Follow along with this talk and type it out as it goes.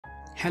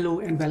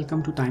Hello and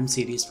welcome to time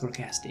series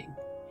forecasting.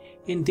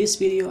 In this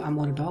video I'm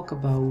going to talk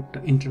about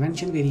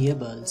intervention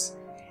variables,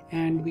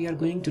 and we are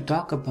going to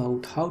talk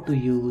about how to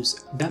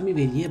use dummy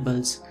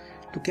variables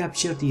to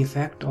capture the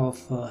effect of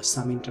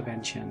some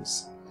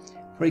interventions.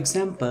 For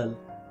example,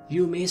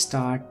 you may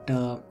start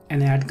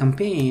an ad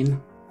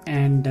campaign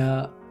and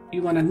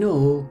you want to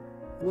know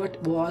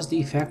what was the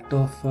effect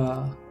of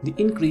the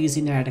increase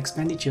in ad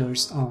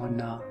expenditures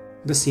on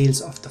the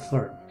sales of the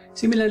firm.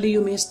 Similarly,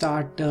 you may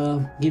start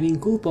giving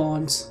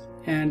coupons,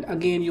 and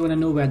again you want to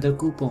know whether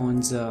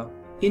coupons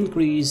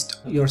increased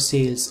your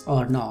sales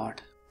or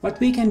not. What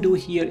we can do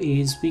here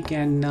is we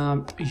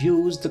can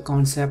use the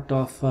concept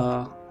of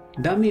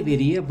dummy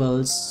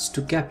variables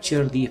to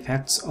capture the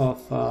effects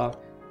of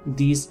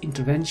these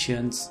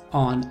interventions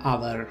on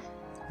our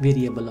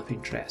variable of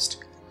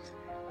interest.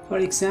 For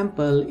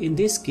example, in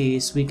this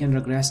case we can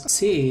regress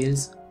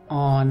sales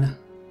on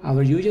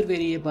our user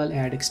variable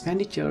ad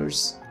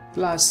expenditures,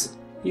 plus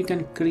you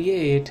can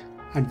create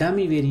a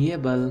dummy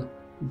variable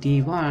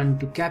D1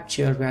 to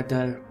capture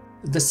whether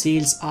the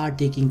sales are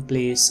taking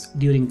place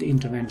during the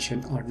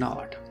intervention or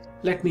not.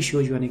 Let me show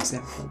you an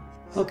example.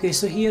 Okay,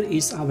 so here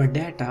is our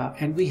data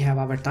and we have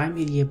our time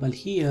variable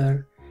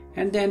here,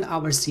 and then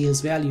our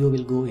sales value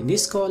will go in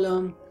this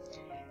column,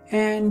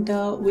 and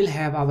we'll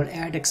have our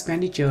ad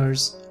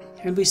expenditures,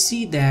 and we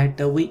see that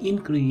we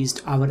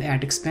increased our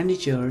ad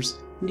expenditures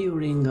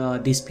during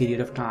this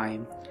period of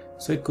time.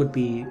 So it could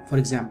be, for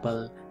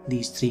example,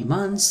 these 3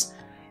 months,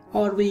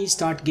 or we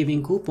start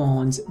giving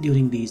coupons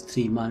during these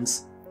 3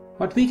 months.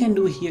 What we can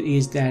do here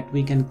is that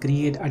we can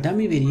create a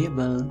dummy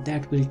variable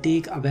that will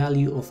take a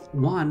value of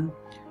 1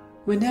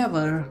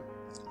 whenever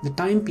the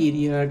time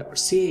period or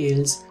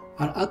sales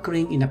are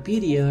occurring in a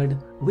period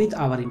with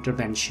our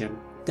intervention.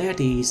 That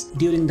is,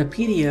 during the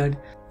period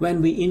when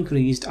we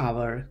increased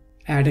our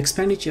ad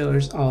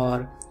expenditures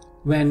or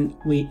when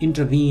we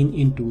intervene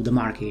into the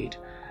market.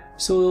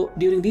 So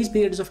during these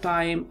periods of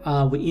time,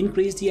 we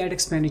increase the ad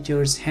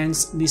expenditures,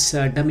 hence this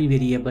dummy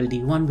variable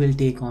D1 will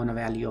take on a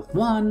value of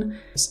 1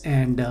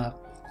 and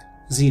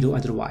 0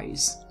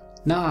 otherwise.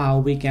 Now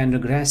we can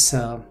regress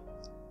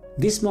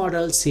this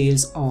model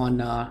sales on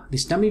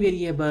this dummy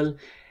variable,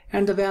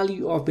 and the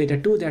value of beta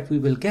 2 that we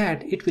will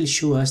get, it will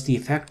show us the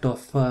effect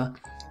of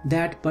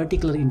that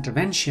particular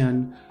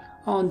intervention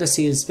on the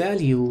sales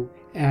value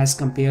as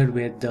compared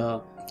with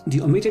the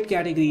omitted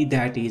category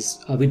that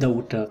is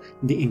without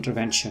the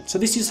intervention. So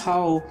this is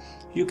how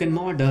you can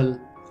model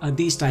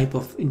these type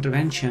of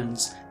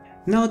interventions.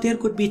 Now there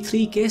could be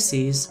 3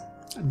 cases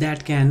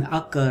that can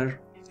occur,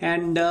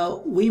 and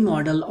we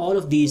model all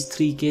of these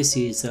 3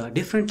 cases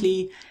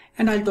differently,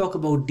 and I'll talk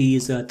about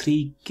these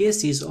 3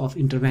 cases of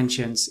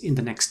interventions in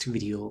the next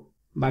video.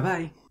 Bye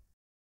bye.